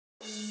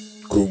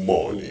Good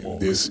morning.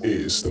 This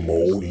is the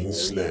morning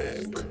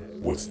snack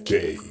with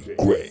Jay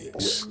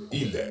Grace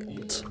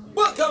Elect.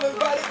 Welcome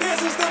everybody.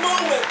 This is the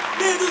moment.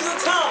 This is the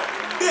time.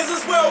 This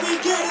is where we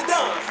get it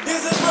done.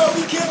 This is where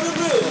we keep it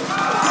real.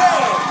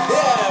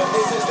 Yeah.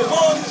 This is the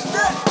morning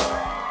snack.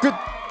 Good.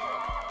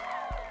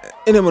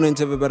 In the morning,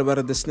 everybody,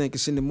 but the snack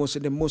is in the most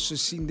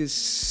is in the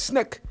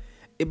snack.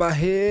 Iba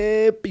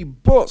happy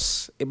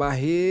boss. Iba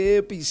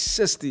happy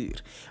sister.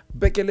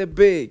 Bekele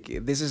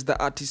big. This is the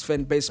artist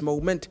fan base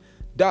moment.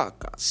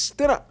 Dark.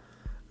 Stira.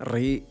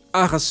 Re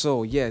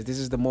Agaso. Yes, this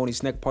is the morning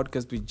snack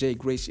podcast with Jay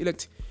Grace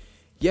Elect.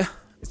 Yeah,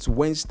 it's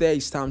Wednesday.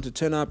 It's time to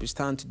turn up. It's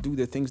time to do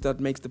the things that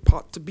makes the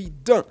part to be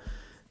done.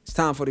 It's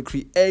time for the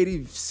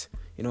creatives,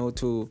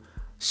 to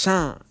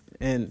shine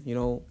and,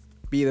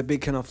 be the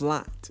beacon of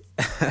light.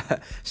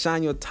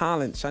 Shine your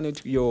talent, shine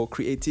your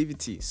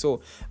creativity. So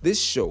this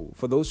show,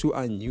 for those who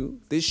are new,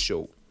 this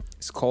show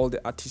is called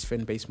the Artist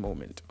Fan Base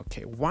Moment.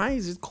 Okay, why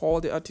is it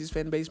called the Artist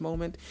Fan Base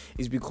Moment?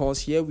 It's because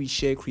here we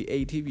share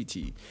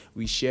creativity,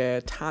 we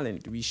share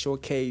talent, we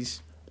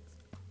showcase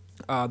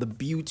the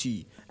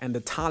beauty and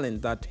the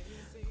talent that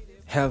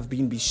have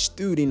been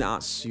bestowed in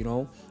us.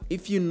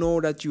 If you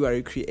know that you are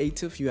a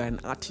creative, you are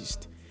an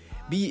artist,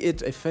 be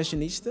it a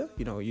fashionista,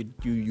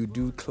 you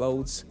do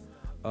clothes,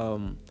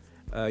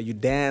 you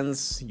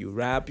dance, you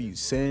rap, you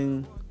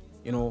sing,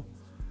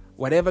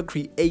 whatever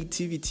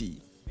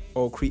creativity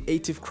or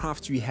creative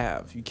craft you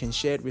have, you can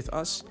share it with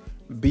us,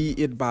 be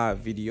it by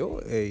video,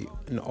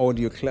 an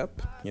audio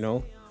clip,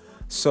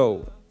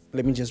 So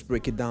let me just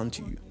break it down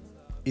to you.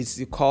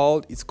 It's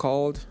called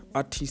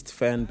Artist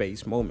Fan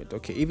Base Moment.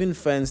 Okay, even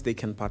fans, they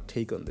can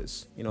partake on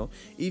this.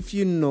 If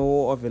you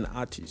know of an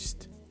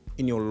artist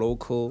in your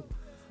local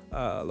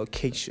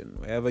location,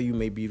 wherever you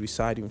may be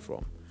residing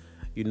from,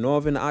 you know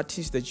of an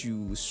artist that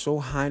you so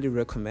highly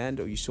recommend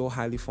or you so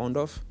highly fond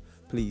of,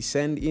 please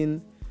send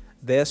in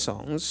their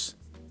songs.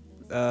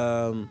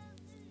 Not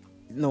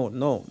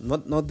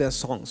their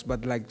songs,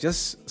 but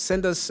just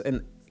send us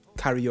an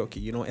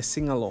karaoke, a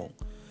sing-along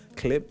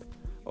clip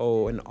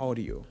or an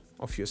audio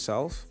of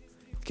yourself.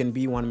 It can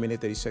be 1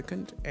 minute 30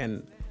 seconds,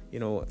 and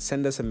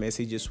send us a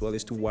message as well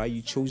as to why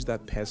you chose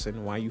that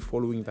person, why you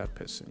following that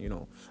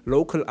person.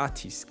 Local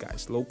artists,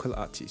 guys, local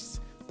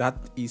artists. That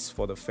is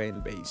for the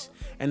fan base.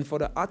 And for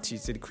the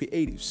artists and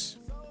creatives,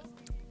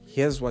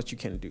 here's what you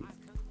can do.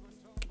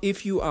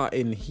 If you are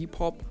an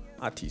hip-hop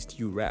artist,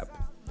 you rap,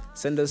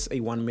 send us a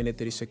 1 minute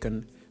 30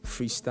 second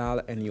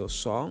freestyle and your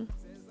song.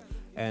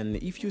 And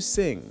if you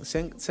sing,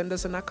 send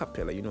us an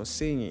acapella,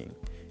 singing,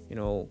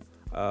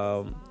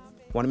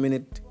 1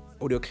 minute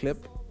audio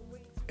clip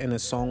and a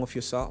song of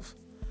yourself.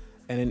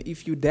 And then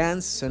if you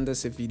dance, send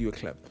us a video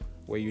clip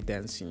where you're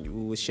dancing.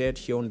 We will share it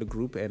here on the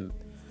group and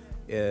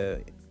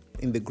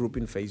in the group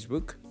in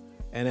Facebook.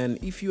 And then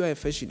if you are a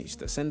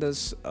fashionista, send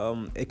us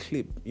a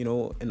clip,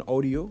 an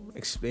audio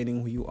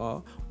explaining who you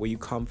are, where you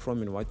come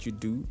from and what you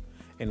do,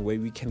 and where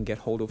we can get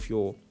hold of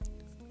your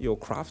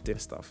craft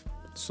and stuff.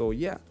 So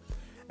yeah,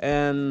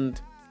 and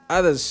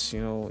others,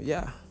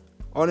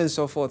 on and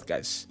so forth,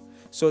 guys.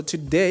 So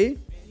today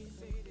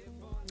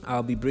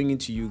I'll be bringing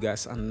to you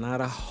guys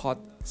another hot,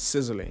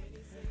 sizzling,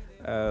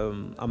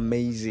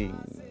 amazing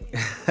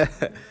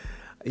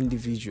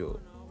individual.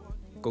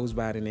 Goes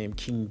by the name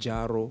King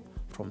Jaro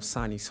from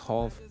Sunny's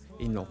Hove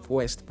in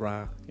Northwest,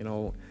 bruh.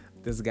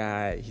 This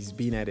guy, he's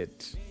been at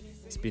it.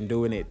 He's been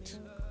doing it.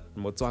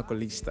 Motswako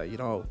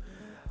Lista,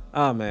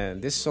 Ah, man,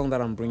 this song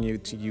that I'm bringing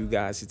to you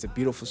guys, it's a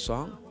beautiful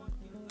song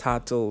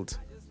titled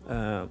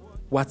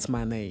What's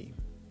My Name?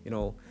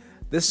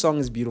 This song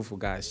is beautiful,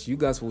 guys. You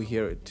guys will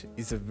hear it.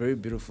 It's a very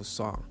beautiful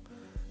song.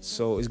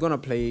 So it's going to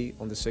play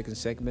on the second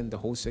segment, the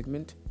whole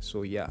segment.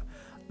 So yeah,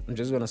 I'm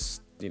just going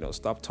to,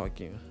 stop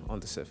talking on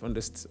this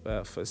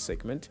first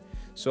segment.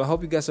 So I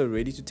hope you guys are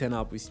ready to turn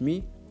up with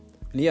me.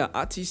 And yeah,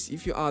 artists,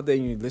 if you're out there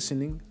and you're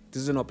listening,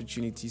 this is an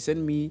opportunity.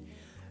 Send me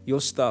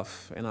your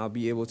stuff and I'll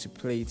be able to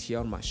play it here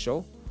on my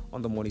show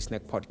on the Morning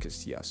Snack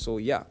Podcast. Yeah, so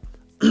yeah.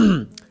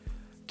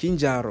 King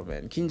Jaro,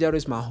 man. King Jaro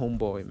is my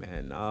homeboy,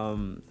 man.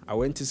 I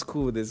went to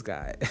school with this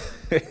guy.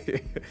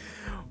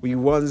 We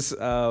once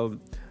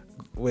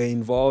were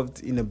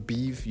involved in a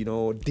beef,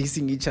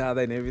 dissing each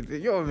other and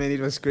everything. Yo, man,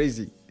 it was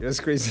crazy.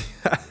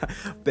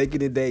 Back in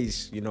the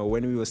days,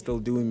 when we were still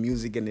doing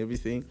music and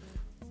everything.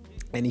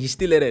 And he's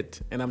still at it.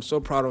 And I'm so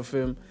proud of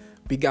him.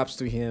 Big ups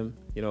to him.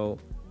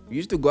 We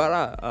used to go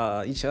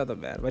at each other,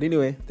 man. But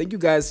anyway, thank you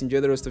guys.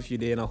 Enjoy the rest of your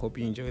day. And I hope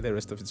you enjoy the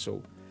rest of the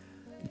show.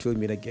 Until we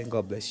meet again,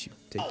 God bless you.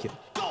 Take care.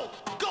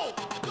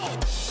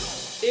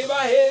 Iba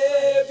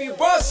heavy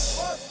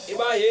boss.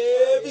 Iba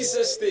heavy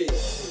sister.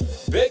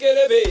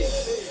 Bekele big.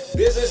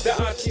 This is the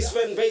Artist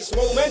Fan Base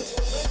Moment.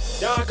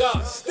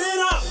 Daga,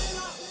 stand up.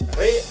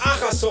 Re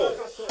Agaso.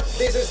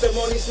 This is the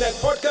Morning Snack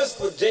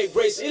Podcast with Jay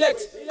Grace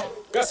Elect.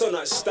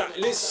 Gasona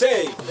stylist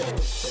say.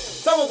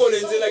 Tamo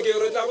golenze la ke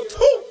re tla go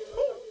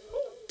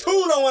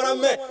two long one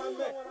I'm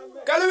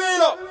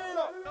Kalumelo.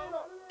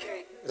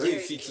 Re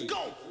fiki.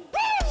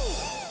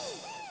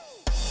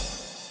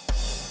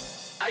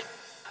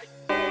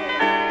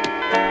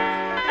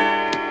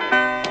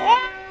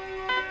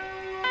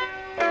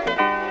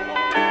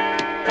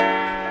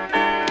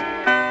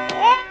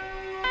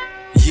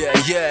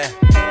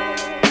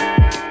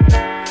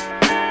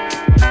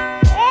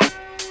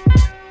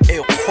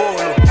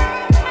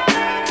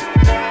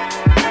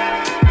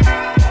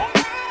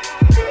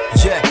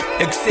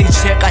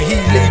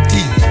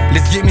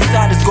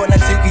 it's gonna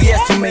take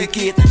years to make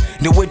it.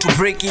 The way to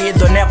break it,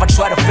 don't ever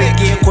try to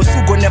fake it, cause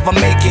you gon' never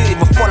make it. If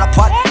we fall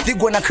apart, they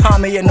gonna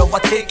come here and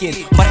overtake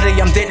it. But I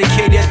am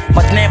dedicated,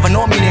 but never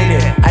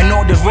nominated. I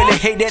know they really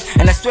hate it,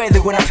 and I swear they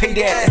gonna pay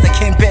that. As I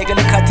came back and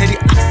I can't tell you,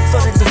 I'm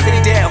sorry to say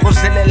that.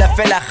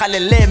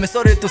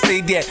 Sorry to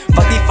say that.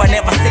 But if I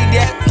never say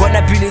that,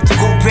 gonna be need to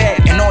go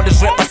back. And all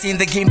these rappers in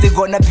the game, they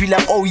gonna be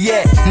like, oh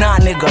yeah. Nah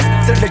niggas,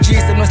 still the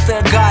G's and we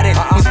still got it.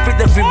 We spread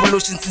the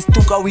revolution since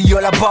Tuka, we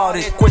all about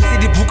it. Kwetsi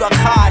di buka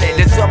khale,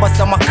 let's go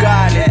basa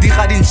makale. Di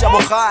ga din chabo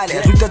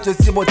khale, ruta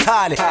tsotsi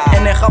botale.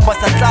 Ene ga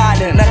basa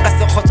tlale, na ka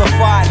se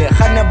khotsofale.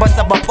 Gane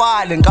basa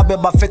bapale, nkabe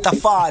ba feta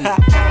fale.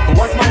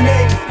 What's my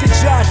name?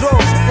 Kijaro,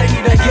 say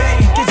it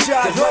again.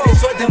 Kijaro,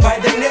 told them by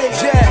the name.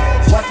 Yeah.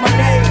 What's my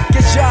name?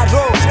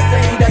 Kijaro,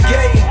 say it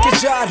again.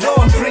 Kijaro,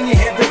 I'm bringing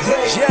heavy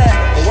rain.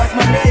 Yeah. What's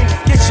my name?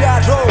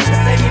 Kijaro,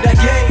 say it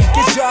again.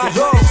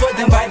 Kijaro, told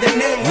them by the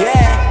name.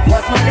 Yeah.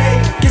 What's my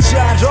name?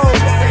 Kijaro,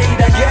 say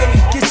it again.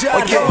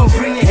 Kijaro, I'm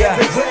bringing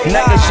heavy rain.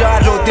 Naga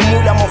Jaro,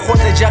 timula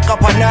mogote jaka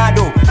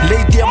panado.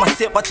 Lady ya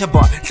masepa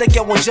teba, tleke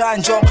wo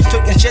janjo.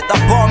 Talking shit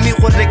about me,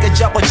 go reke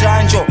jabo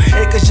janjo.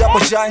 Eke jabo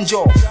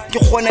janjo. Ke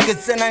khona ke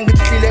tsena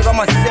ngitlile ka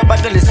masepa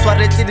ke le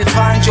swaretse di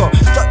khanjo.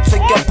 Stop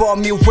talking about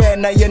me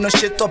when I no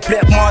shit up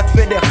black mouth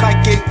for the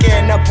hake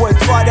kena boy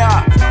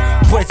swada.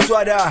 Boy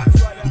swada.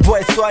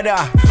 Boy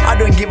swada. I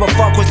don't give a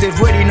fuck cause they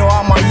already know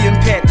I'm my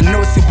impact.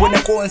 No sibone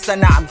ko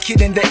nsana, I'm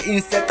killing the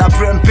insect I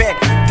bring back.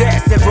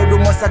 That's a road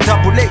almost a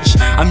double H.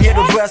 I'm here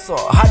to wrestle,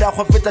 hard I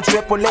fit a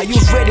triple H. Are you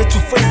ready to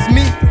face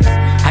me?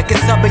 I can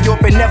stop it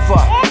open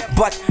never.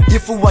 But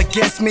if you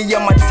against me,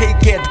 I'ma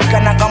take it.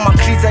 Kana kama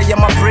kriza,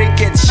 I'ma break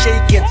it,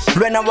 shake it.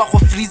 Lwena wako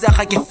freezer,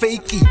 I can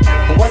fake it.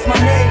 What's my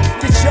name?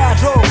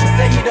 Kijaro,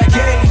 say it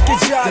again.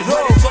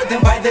 Kijaro, told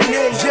them by the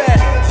name. Yeah.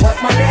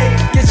 What's my name?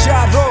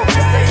 Kijaro,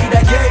 say it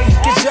again.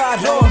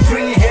 Kijaro, I'm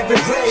bringing heavy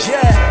rain.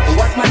 Yeah.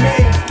 What's my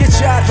name?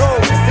 Kijaro,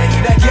 say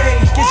it again.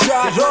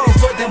 Kijaro,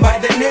 told them by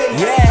the name.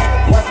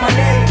 Yeah. What's my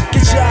name?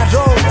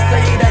 Kijaro,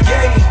 say it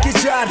again.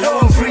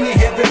 Kijaro, I'm bringing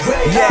heavy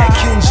rain. Yeah,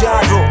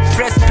 Kinjaro,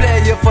 press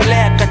play for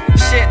lack of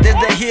shit that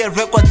they hear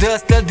record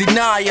does still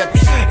deny it.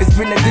 It's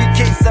been a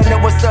decade, so I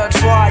was still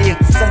trying.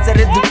 Since I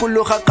did the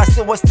kuluha,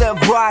 kasi was still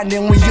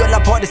grinding. We all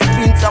about the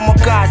spins, I'm a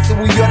kasi.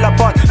 We all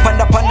about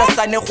panda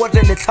sane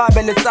hotel, let's have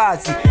a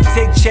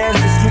take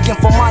chances, looking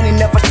for money,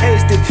 never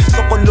chased it.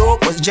 So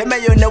locals,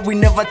 Jamaica, no, we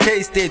never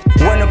tasted.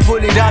 Wanna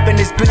pull it up and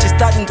this bitch is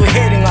starting to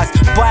hating us.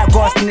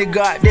 Bygones,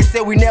 nigga, they say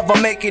we never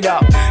make it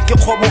up. Ke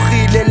khobo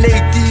khile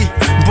lady,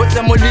 but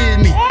I'm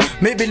me.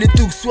 Maybe le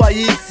tuk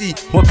swahili.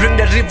 We'll bring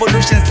the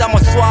revolution, some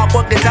swag,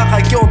 what the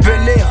taka yo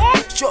bele.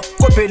 Cho,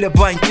 kopele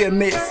banke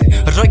mesi.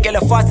 Rokele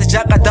fast,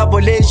 jaka double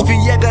HP,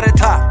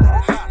 yegareta.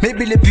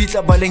 Maybe le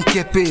pizza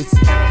balenke pesi.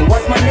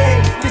 What's my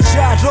name?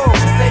 Kijaro,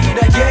 say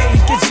it again.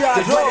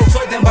 Kijaro,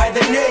 told them by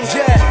the name.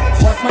 Yeah.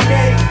 What's my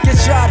name?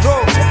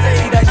 Kijaro,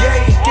 say it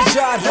again.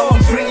 Kijaro,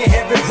 I'm bringing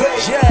heavy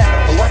rain.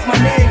 Yeah. What's my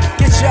name?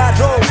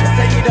 Kijaro,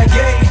 say it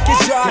again.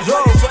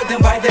 Kijaro, told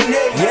them by the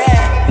name.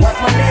 Yeah.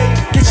 What's my name?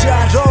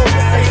 Kijaro,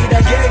 say it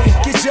again.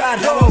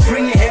 Kijaro, I'm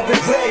bringing heavy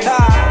rain.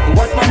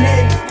 What's my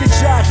name?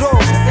 Kijaro,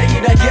 say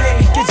it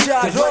again.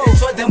 Kijaro,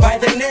 told them by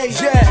the name.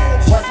 Yeah.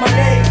 What's my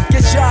name?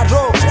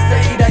 Kijaro,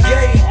 say it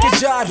again.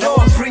 Kijaro,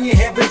 I'm bringing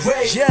heavy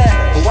rain.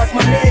 Yeah. What's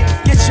my name?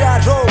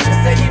 Kijaro,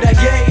 say it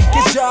again.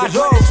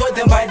 Kijaro, told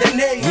them by the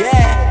name.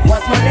 Yeah.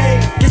 What's my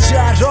name?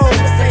 Kijaro,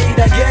 say it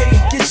again.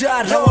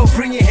 Kijaro, I'm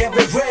bringing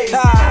heavy rain.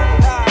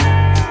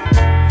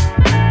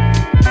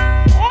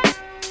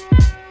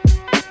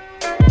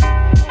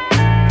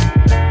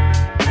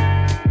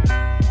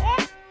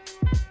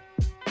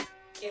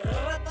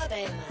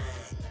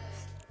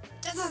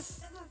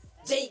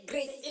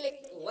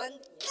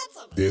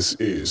 This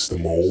is the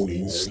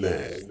Morning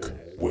Slang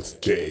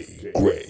with Jay Grace.